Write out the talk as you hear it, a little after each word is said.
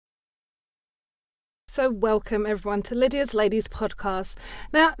So welcome everyone to Lydia's Ladies podcast.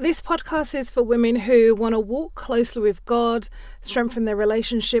 Now, this podcast is for women who want to walk closely with God, strengthen their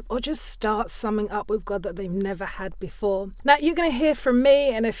relationship, or just start summing up with God that they've never had before. Now, you're going to hear from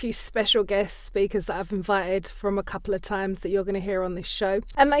me and a few special guest speakers that I've invited from a couple of times that you're going to hear on this show.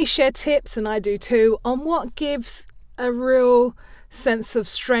 And they share tips, and I do too, on what gives a real sense of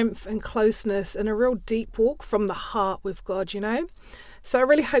strength and closeness and a real deep walk from the heart with God, you know? So I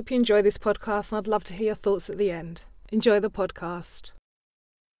really hope you enjoy this podcast, and I'd love to hear your thoughts at the end. Enjoy the podcast.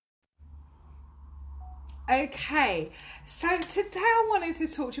 Okay, so today I wanted to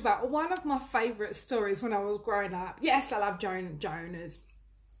talk to you about one of my favourite stories when I was growing up. Yes, I love Jonah and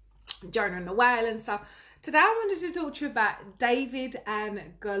the whale and stuff. Today I wanted to talk to you about David and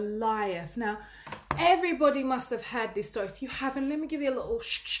Goliath. Now, everybody must have heard this story. If you haven't, let me give you a little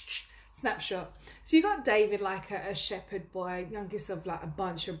snapshot. So you got David, like a shepherd boy, youngest of like a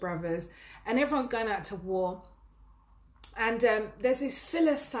bunch of brothers, and everyone's going out to war. And there's this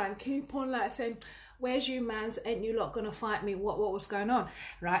Philistine keep on like saying, "Where's you mans? Ain't you lot gonna fight me? What was going on?"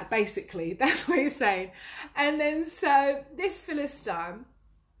 Right? Basically, that's what he's saying. And then so this Philistine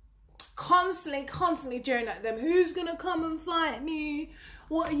constantly jeering at them, "Who's gonna come and fight me?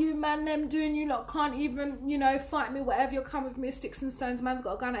 What are you man them doing? You lot can't even, fight me. Whatever, you'll come with me, sticks and stones. Man's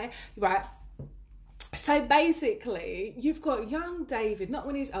got a gun at you." Right? So basically, you've got young David, not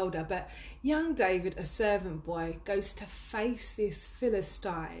when he's older, but young David, a servant boy, goes to face this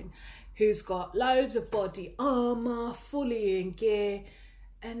Philistine who's got loads of body armour, fully in gear,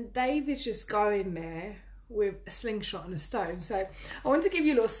 and David's just going there with a slingshot and a stone. So I want to give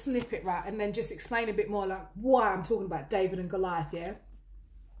you a little snippet, right, and then just explain a bit more like why I'm talking about David and Goliath, yeah?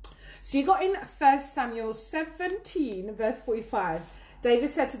 So you got in 1 Samuel 17, verse 45,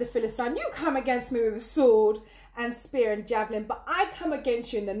 David said to the Philistine, "You come against me with a sword and spear and javelin, but I come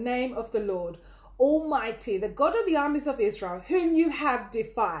against you in the name of the Lord Almighty, the God of the armies of Israel, whom you have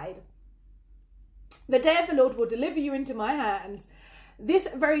defied. The day of the Lord will deliver you into my hands. This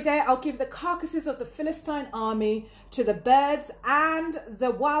very day I'll give the carcasses of the Philistine army to the birds and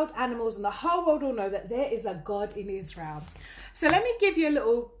the wild animals, and the whole world will know that there is a God in Israel." So let me give you a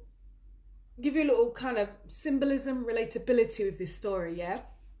little kind of symbolism, relatability with this story, yeah?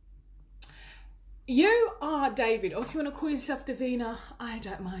 You are David, or if you want to call yourself Davina, I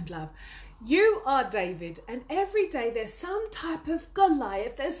don't mind, love. You are David, and every day there's some type of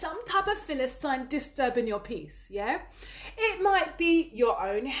Goliath, there's some type of Philistine disturbing your peace, yeah? It might be your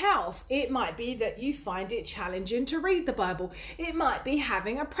own health. It might be that you find it challenging to read the Bible. It might be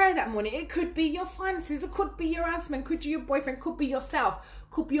having a prayer that morning. It could be your finances. It could be your husband. Could be your boyfriend. Could be yourself.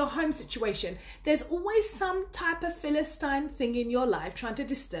 Could be your home situation. There's always some type of Philistine thing in your life trying to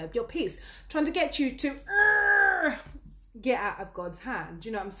disturb your peace, trying to get you to get out of God's hand. Do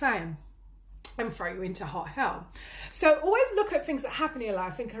you know what I'm saying? And throw you into hot hell. So always look at things that happen in your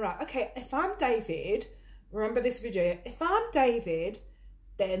life thinking, right, okay, if I'm David, remember this video, if I'm David,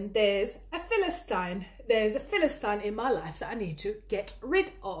 then there's a Philistine. There's a Philistine in my life that I need to get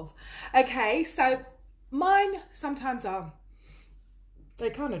rid of. Okay, so mine sometimes are, they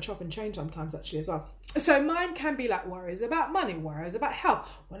kind of chop and change sometimes actually as well. So mine can be like worries about money, worries about health,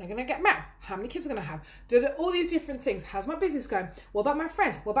 when am I going to get married, how many kids am I going to have, all these different things. How's my business going? What about my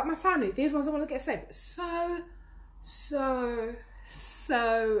friends? What about my family? These ones I want to get saved.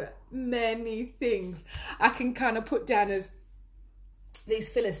 So many things I can kind of put down as these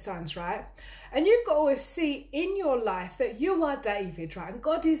Philistines, right? And you've got to always see in your life that you are David, right? And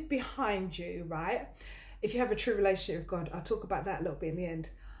God is behind you, right? If you have a true relationship with God, I'll talk about that a little bit in the end.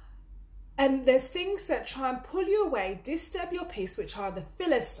 And there's things that try and pull you away, disturb your peace, which are the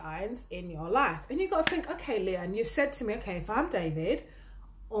Philistines in your life. And you've got to think, okay, Leanne, you've said to me, okay, if I'm David,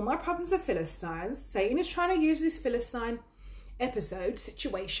 all my problems are Philistines. Satan is trying to use these Philistine episodes,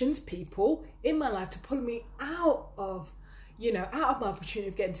 situations, people in my life to pull me out of my opportunity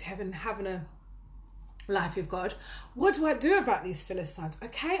of getting to heaven and having a life with God. What do I do about these Philistines?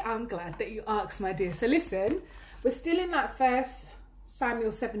 Okay, I'm glad that you asked, my dear. So listen, we're still in that 1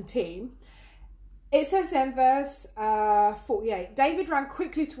 Samuel 17. It says then, verse 48, David ran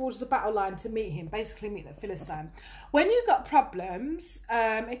quickly towards the battle line to meet him, basically meet the Philistine. When you've got problems,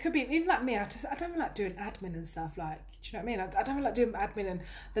 it could be, even like me, I don't really like doing admin and stuff, like, do you know what I mean? I don't really like doing admin and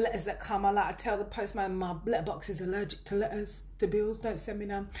the letters that come. I like to tell the postman my letterbox is allergic to letters, to bills, don't send me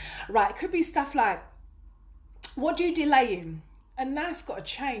none. Right, it could be stuff like, what do you delay in? And that's got to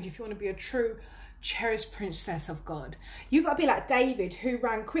change if you want to be a true cherished princess of God. You've got to be like David, who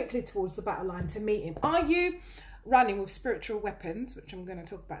ran quickly towards the battle line to meet him. Are you running with spiritual weapons, which I'm going to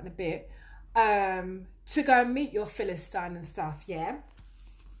talk about in a bit, to go and meet your Philistine and stuff, yeah?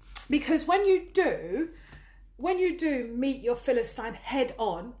 Because when you do meet your Philistine head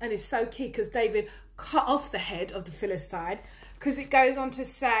on, and it's so key because David cut off the head of the Philistine, because it goes on to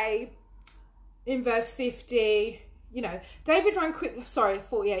say in verse 50, 48, David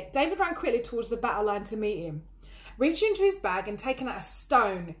ran quickly towards the battle line to meet him. Reaching into his bag and taking out a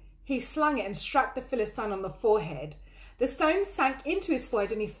stone, he slung it and struck the Philistine on the forehead. The stone sank into his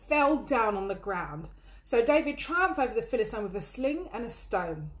forehead and he fell down on the ground. So David triumphed over the Philistine with a sling and a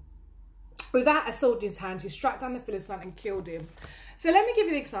stone. Without a sword in his hand, he struck down the Philistine and killed him. So let me give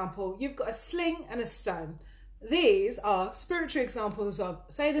you the example. You've got a sling and a stone. These are spiritual examples of,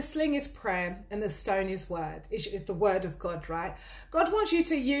 say the sling is prayer and the stone is word. It's the word of God, right? God wants you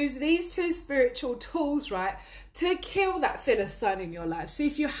to use these two spiritual tools, right, to kill that Philistine in your life. So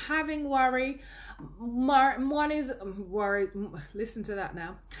if you're having worry, listen to that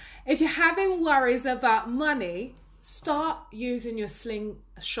now. If you're having worries about money, start using your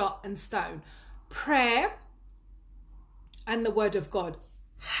slingshot and stone. Prayer and the word of God.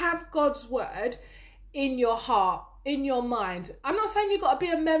 Have God's word in your heart, in your mind. I'm not saying you've got to be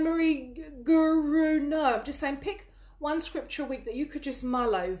a memory guru, no. I'm just saying pick one scripture a week that you could just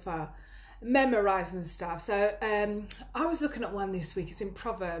mull over, memorize and stuff. So I was looking at one this week. It's in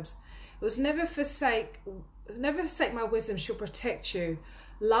Proverbs. It was never forsake my wisdom, she'll protect you.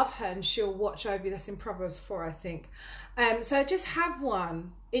 Love her and she'll watch over you. That's in Proverbs 4, I think. So just have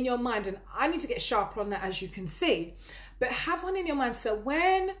one in your mind, and I need to get sharper on that, as you can see. But have one in your mind so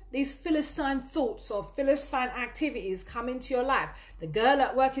when these Philistine thoughts or Philistine activities come into your life, the girl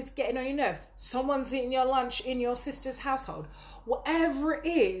at work is getting on your nerve, someone's eating your lunch in your sister's household, whatever it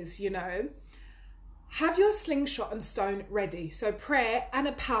is, have your slingshot and stone ready. So prayer and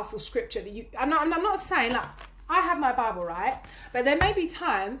a powerful scripture that I'm not saying like, I have my Bible, right? But there may be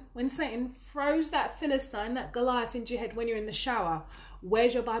times when Satan throws that Philistine, that Goliath into your head when you're in the shower.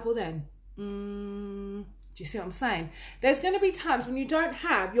 Where's your Bible then? Do you see what I'm saying? There's going to be times when you don't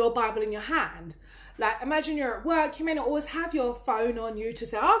have your Bible in your hand. Like, imagine you're at work. You may not always have your phone on you to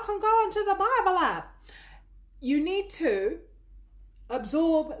say, I can go onto the Bible app. You need to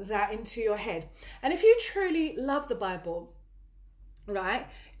absorb that into your head. And if you truly love the Bible, right,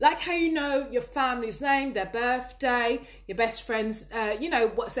 like how you know your family's name, their birthday, your best friends,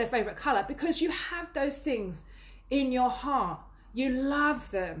 what's their favorite color, because you have those things in your heart. You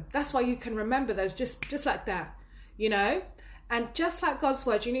love them. That's why you can remember those just like that, and just like God's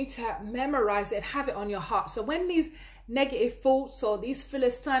word, you need to memorize it and have it on your heart. So when these negative thoughts or these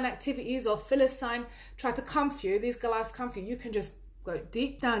Philistine activities or Philistine try to come for you, these Goliaths come for you, you can just go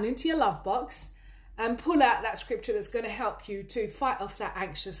deep down into your love box and pull out that scripture that's going to help you to fight off that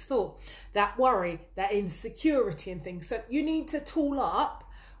anxious thought, that worry, that insecurity and things. So you need to tool up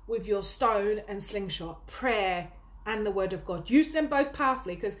with your stone and slingshot, prayer and the word of God. Use them both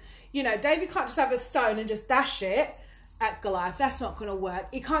powerfully, because, David can't just have a stone and just dash it at Goliath. That's not going to work.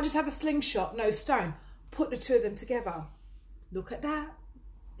 He can't just have a slingshot, no stone. Put the two of them together. Look at that.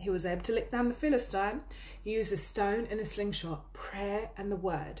 He was able to lick down the Philistine. He used a stone and a slingshot, prayer and the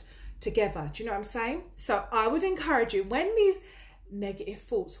word together. Do you know what I'm saying? So I would encourage you, when these negative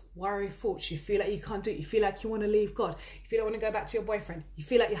thoughts, worry thoughts, you feel like you can't do it, you feel like you want to leave God, you feel like you want to go back to your boyfriend, you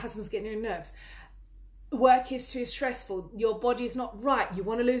feel like your husband's getting on your nerves, work is too stressful, your body's not right, you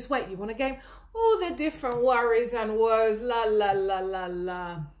want to lose weight, you want to gain, all the different worries and woes,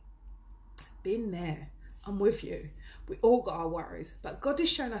 been there. I'm with you. We all got our worries, but God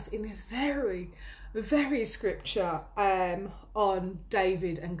has shown us in this very, very scripture on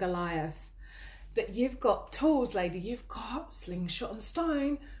David and Goliath that you've got tools, lady. You've got slingshot and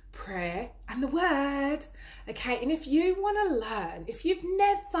stone, prayer and the word. Okay, and if you want to learn, if you've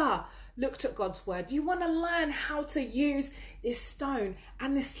never looked at God's word, you want to learn how to use this stone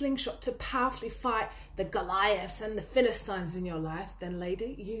and this slingshot to powerfully fight the Goliaths and the Philistines in your life, then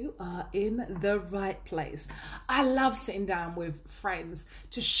lady, you are in the right place. I love sitting down with friends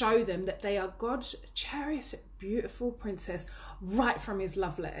to show them that they are God's cherished, beautiful princess, right from his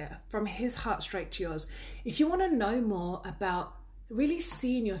love letter, from his heart straight to yours. If you want to know more about really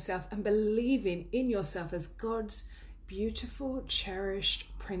seeing yourself and believing in yourself as God's beautiful, cherished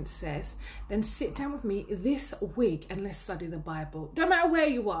princess, then sit down with me this week and let's study the Bible. Don't matter where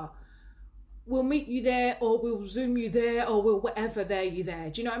you are. We'll meet you there, or we'll Zoom you there, or we'll whatever there you there.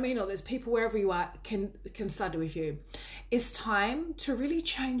 Do you know what I mean? Or there's people wherever you are can study with you. It's time to really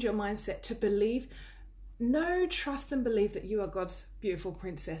change your mindset to believe, trust and believe that you are God's beautiful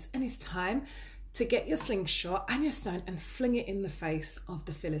princess. And it's time to get your slingshot and your stone and fling it in the face of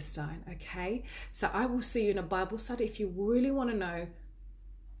the Philistine, okay? So I will see you in a Bible study. If you really want to know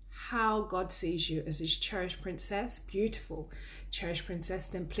how God sees you as his cherished princess, beautiful cherished princess,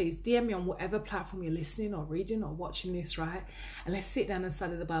 then please DM me on whatever platform you're listening or reading or watching this, right? And let's sit down and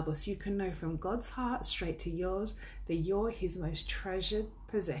study the Bible so you can know from God's heart straight to yours that you're his most treasured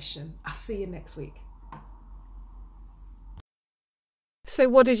possession. I'll see you next week. So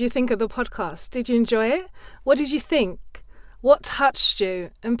what did you think of the podcast? Did you enjoy it? What did you think? What touched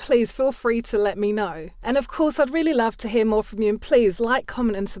you? And please feel free to let me know. And of course, I'd really love to hear more from you. And please like,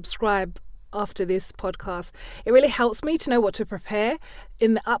 comment and subscribe after this podcast. It really helps me to know what to prepare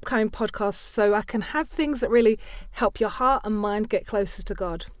in the upcoming podcasts so I can have things that really help your heart and mind get closer to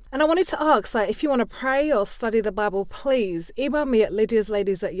God. And I wanted to ask, if you want to pray or study the Bible, please email me at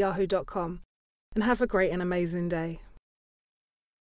lydiasladies@yahoo.com. And have a great and amazing day.